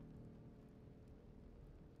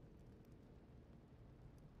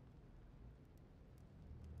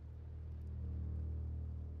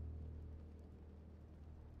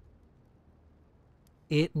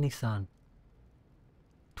 Eight Nissan.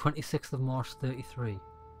 26th of March 33.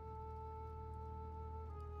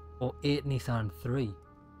 Or 8 Nissan 3.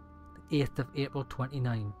 The 8th of April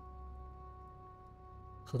 29.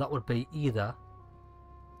 So that would be either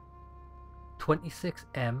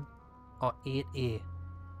 26M or 8A.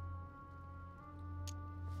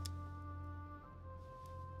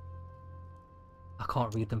 I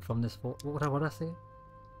can't read them from this photo. What would I say?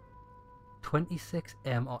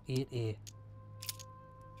 26M or 8A.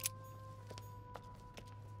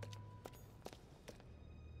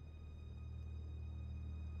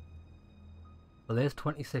 Well, there's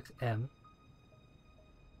 26M.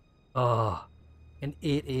 Oh, and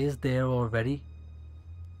 8A is there already.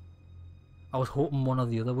 I was hoping one or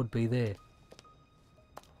the other would be there.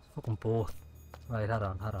 It's fucking both. Right, hold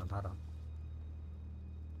on.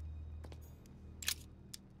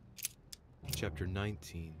 Chapter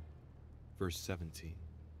 19, verse 17.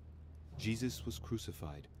 Jesus was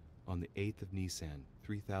crucified on the 8th of Nisan,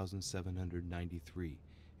 3793,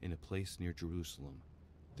 in a place near Jerusalem.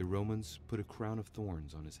 The Romans put a crown of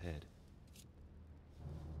thorns on his head.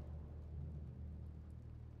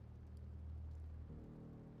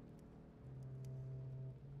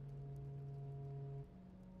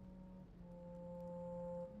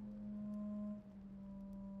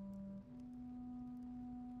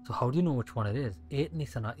 So how do you know which one it is? 8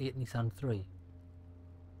 Nissan or 8 Nissan 3?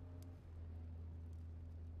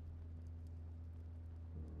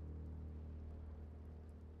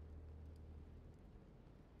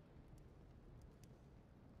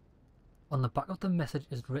 On the back of the message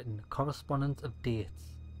is written correspondence of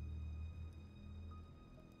dates.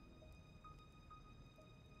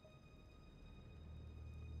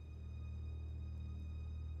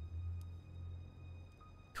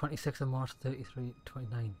 '26th of March 33,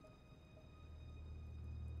 29.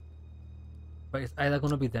 But it's either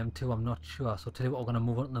going to be them two, I'm not sure. So today we're going to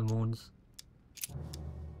move on to the moons.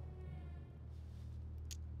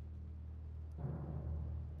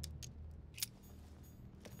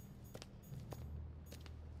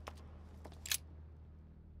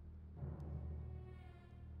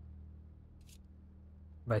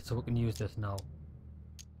 Right, so we can use this now.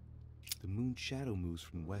 The moon's shadow moves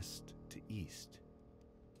from west to east.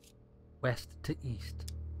 West to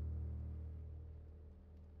east.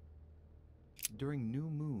 During new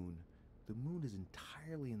moon, the moon is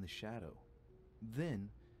entirely in the shadow. Then,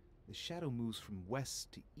 the shadow moves from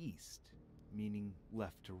west to east, meaning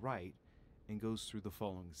left to right, and goes through the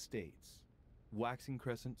following states: waxing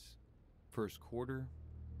crescents, first quarter,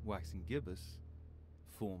 waxing gibbous,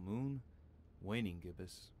 full moon, waning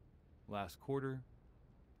gibbous, last quarter,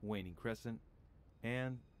 waning crescent,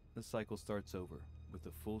 and the cycle starts over with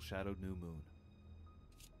the full shadowed new moon.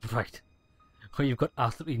 Right. Well, you've got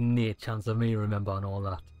absolutely no chance of me remembering all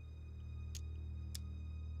that.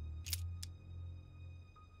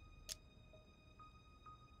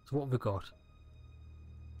 So what have we got?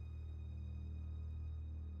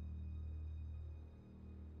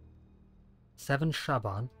 Seven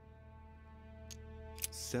Shaban.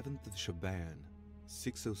 7th of Shaban,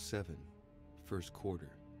 607, first quarter.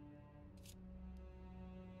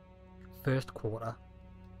 First quarter.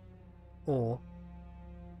 Or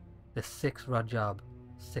the 6th Rajab,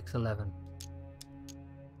 611.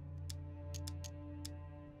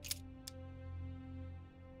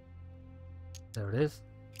 There it is.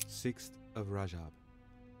 6th of Rajab,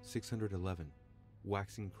 611,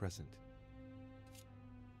 waxing crescent.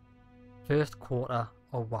 First quarter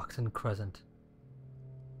or waxing crescent.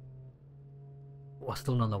 We're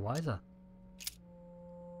still none the wiser.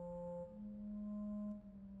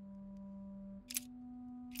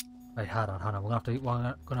 Right, hold on. We're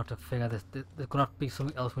gonna have to figure this. There's gonna have to be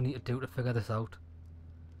something else we need to do to figure this out.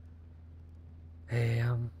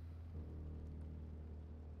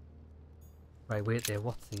 Right, wait there.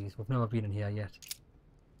 What's these? We've never been in here yet.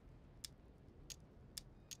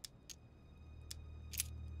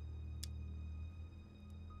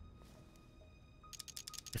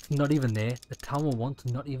 It's not even there. The town we want,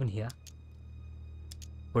 not even here.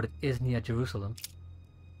 But it is near Jerusalem.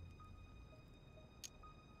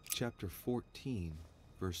 Chapter 14,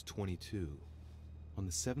 verse 22. On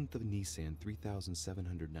the 7th of Nisan,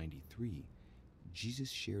 3793, Jesus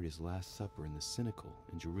shared his Last Supper in the Cenacle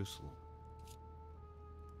in Jerusalem.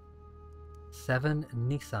 7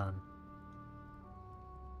 Nisan.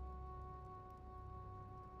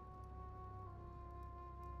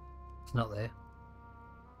 It's not there.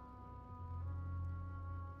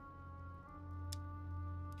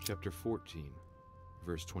 Chapter 14,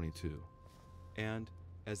 verse 22. And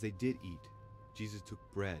as they did eat, Jesus took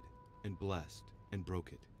bread and blessed and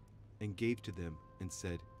broke it and gave to them and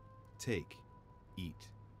said, "Take, eat.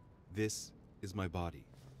 This is my body."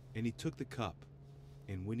 And he took the cup,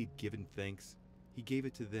 and when he'd given thanks, he gave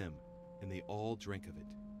it to them, and they all drank of it.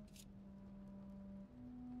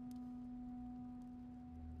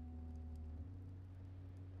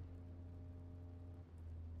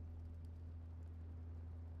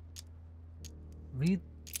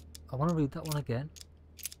 I want to read that one again.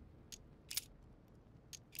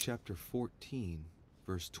 Chapter 14,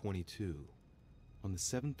 verse 22. On the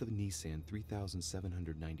 7th of Nisan,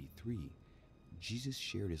 3793, Jesus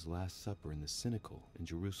shared his Last Supper in the Cenacle in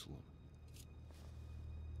Jerusalem.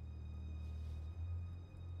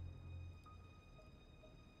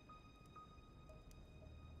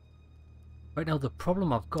 Right now, the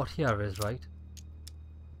problem I've got here is, right,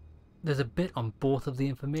 there's a bit on both of the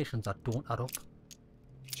informations that don't add up.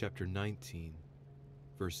 Chapter 19,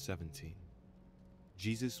 verse 17.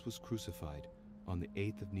 Jesus was crucified on the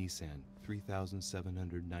 8th of Nisan,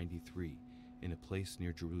 3793, in a place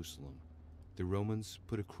near Jerusalem. The Romans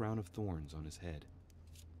put a crown of thorns on his head.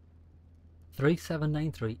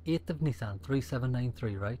 3793, 8th of Nisan,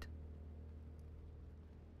 3793, right?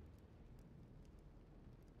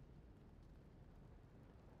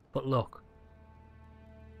 But look,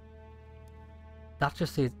 that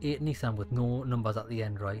just says 8 Nisan with no numbers at the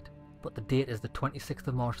end, right? But the date is the 26th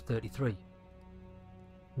of March 33.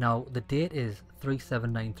 Now, the date is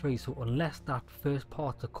 3793, so unless that first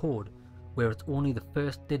part's a code, where it's only the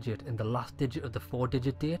first digit and the last digit of the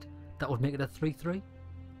 4-digit date, that would make it a 33.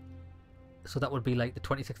 So that would be like the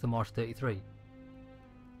 26th of March 33.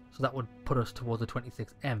 So that would put us towards the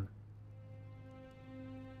 26M.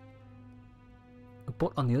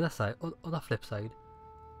 But on the other side, other flip side,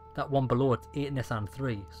 that one below it's 8 Nisan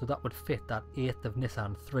 3, so that would fit that 8th of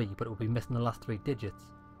Nisan 3, but it would be missing the last 3 digits.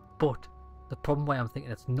 But the problem why I'm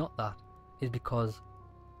thinking it's not that is because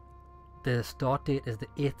the start date is the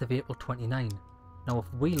 8th of April 29. Now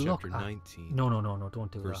if we look at... 19, No,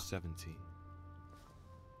 don't do verse that. 17.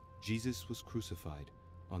 Jesus was crucified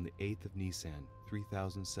on the 8th of Nisan,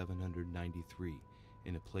 3793,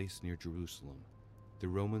 in a place near Jerusalem. The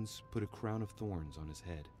Romans put a crown of thorns on his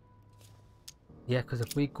head. Yeah, because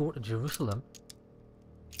if we go to Jerusalem,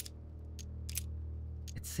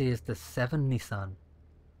 it says the 7 Nisan.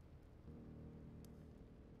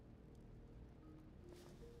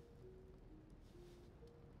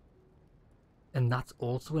 And that's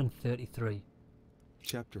also in 33.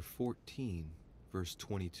 Chapter 14, verse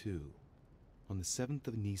 22. On the 7th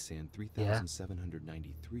of Nisan,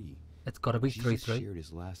 3793, it's got to be Jesus 33. shared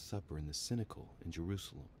his Last Supper in the Cenacle in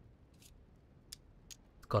Jerusalem.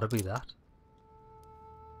 It's got to be that.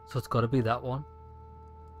 So it's got to be that one.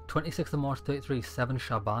 26th of March 33, 7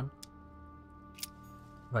 Shaban.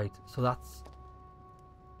 Right, so that's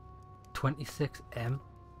 26M.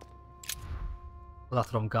 Well,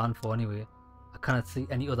 that's what I'm going for anyway. I cannot see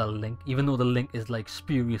any other link, even though the link is like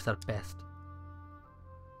spurious at best.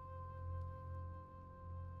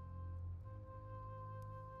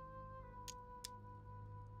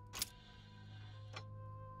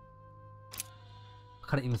 I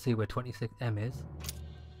can't even see where 26M is.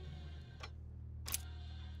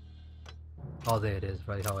 Oh, there it is,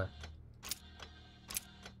 right, how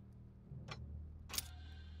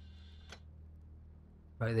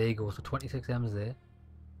Right, there you go, so 26M is there.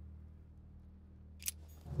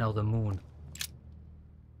 Now the moon.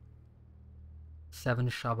 7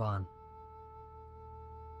 Shaban.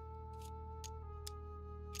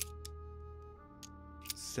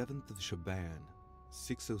 Seventh of Shaban,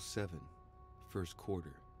 607, first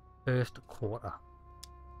quarter. First quarter.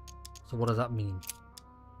 So what does that mean?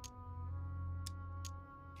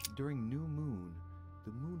 During new moon,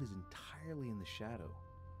 the moon is entirely in the shadow.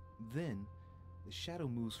 Then, the shadow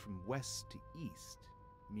moves from west to east,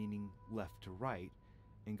 meaning left to right,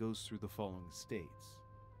 and goes through the following states: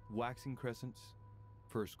 waxing crescent,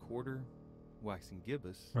 first quarter, waxing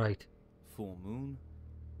gibbous, Right. full moon,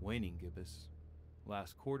 waning gibbous,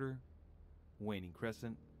 last quarter, waning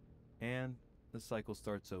crescent, and the cycle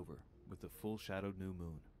starts over with the full shadowed new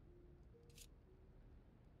moon.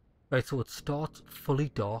 Right, so it starts fully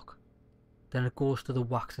dark, then it goes to the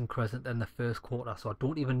waxing crescent, then the first quarter, so I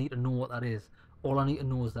don't even need to know what that is. All I need to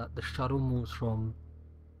know is that the shadow moves from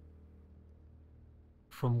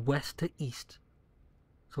west to east,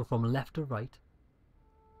 so from left to right,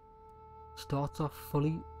 starts off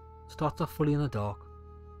fully in the dark,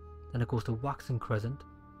 then it goes to waxing crescent,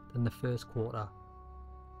 then the first quarter.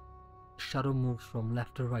 Shadow moves from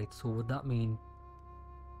left to right, so would that mean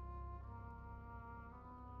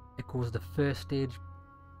it goes the first stage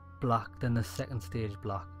black, then the second stage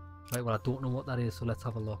black. Right, well I don't know what that is, so let's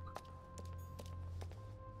have a look.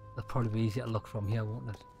 That'll probably be easier to look from here, won't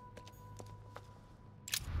it?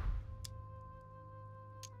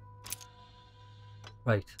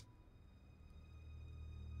 Right.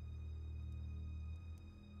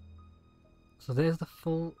 So there's the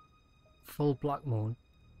full black moon,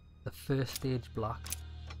 the first stage black.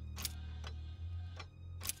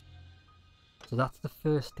 So that's the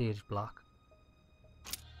first stage black.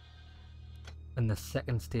 And the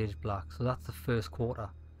second stage black, so that's the first quarter.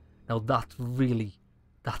 Now that's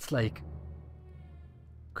like,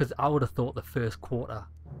 because I would have thought the first quarter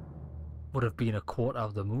would have been a quarter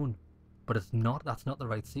of the moon, but it's not. That's not the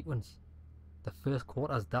right sequence. The first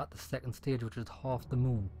quarter is that, the second stage, which is half the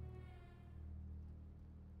moon.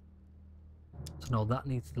 So now that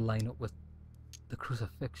needs to line up with the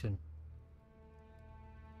crucifixion.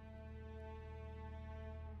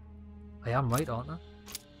 I am right, aren't I?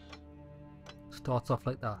 Starts off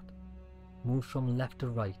like that. Moves from left to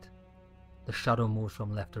right. The shadow moves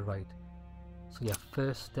from left to right. So your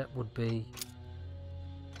first step would be...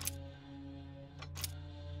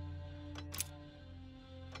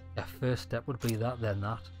 Your first step would be that, then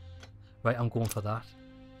that. Right, I'm going for that.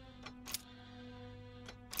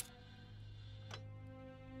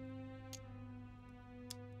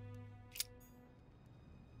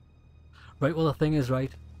 Right, well the thing is,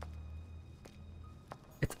 right,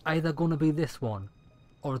 it's either going to be this one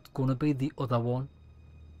or it's going to be the other one,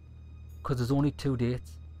 because there's only 2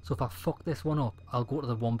 dates. So if I fuck this one up, I'll go to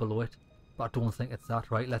the one below it, but I don't think it's that.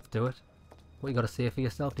 Right, let's do it. What you got to say for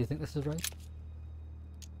yourself? Do you think this is right?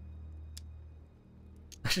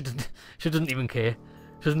 She doesn't even care.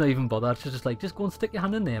 She doesn't even bother. She's just like, just go and stick your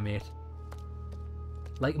hand in there, mate.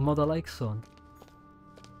 Like mother, like son.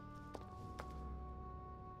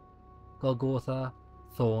 Golgotha,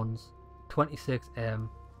 Thorns, 26M,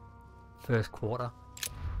 first quarter.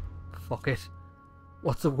 Fuck it.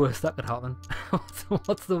 What's the worst that could happen?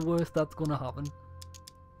 What's the worst that's gonna happen?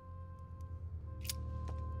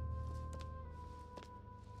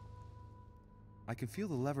 I can feel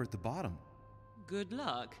the lever at the bottom. Good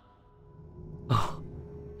luck. Oh,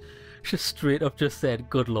 she straight up just said,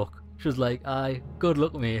 good luck. She was like, aye, good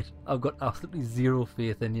luck, mate. I've got absolutely zero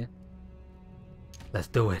faith in you. Let's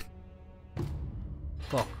do it.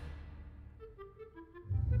 Fuck.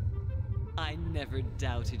 I never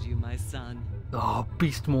doubted you, my son. Oh,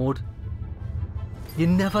 beast mode. You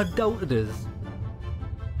never doubted us.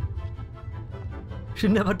 She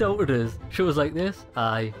never doubted us. She was like this.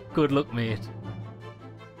 Aye, good luck, mate.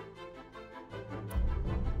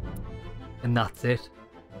 And that's it.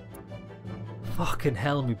 Fucking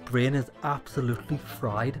hell, my brain is absolutely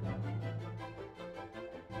fried.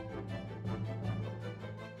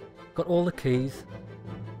 Got all the keys.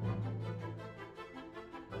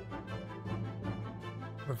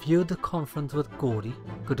 Reviewed the conference with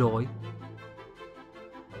Godoy.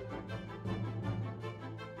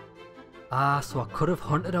 Ah, so I could have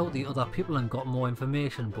hunted out the other people and got more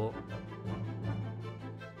information, but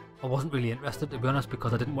I wasn't really interested, to be honest,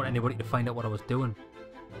 because I didn't want anybody to find out what I was doing.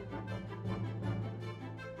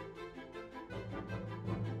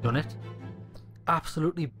 Done it.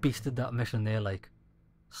 Absolutely beasted that mission there, like.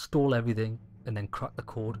 Stole everything and then cracked the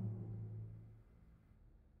code.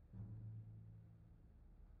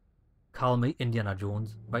 Call me Indiana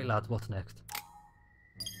Jones. Right, lads, what's next?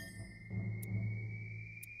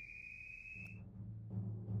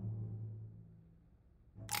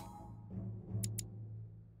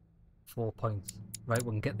 Four points. Right,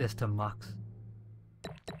 we can get this to max.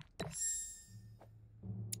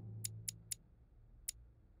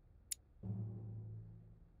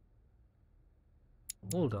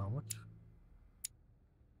 Hold on, what?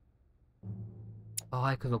 Oh,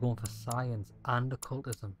 because we're going for science and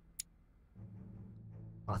occultism.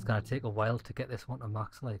 Oh, it's going to take a while to get this one to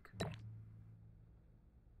max, like.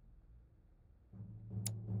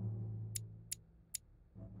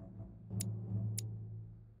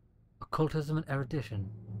 Occultism and erudition.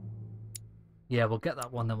 Yeah, we'll get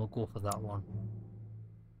that one, then we'll go for that one.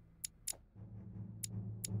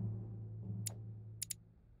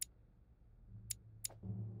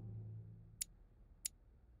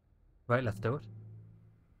 Right, let's do it.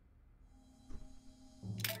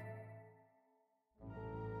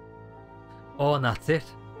 Oh, and that's it.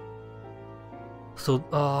 So,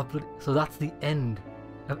 so that's the end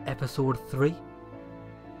of episode 3.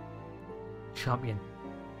 Champion.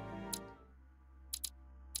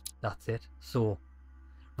 That's it. So,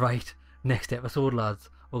 right, next episode, lads,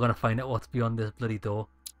 we're gonna find out what's beyond this bloody door.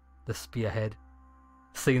 The spearhead.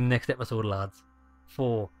 See you in the next episode, lads.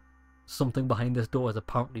 For something behind this door is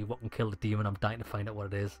apparently what can kill the demon. I'm dying to find out what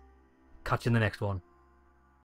it is. Catch you in the next one.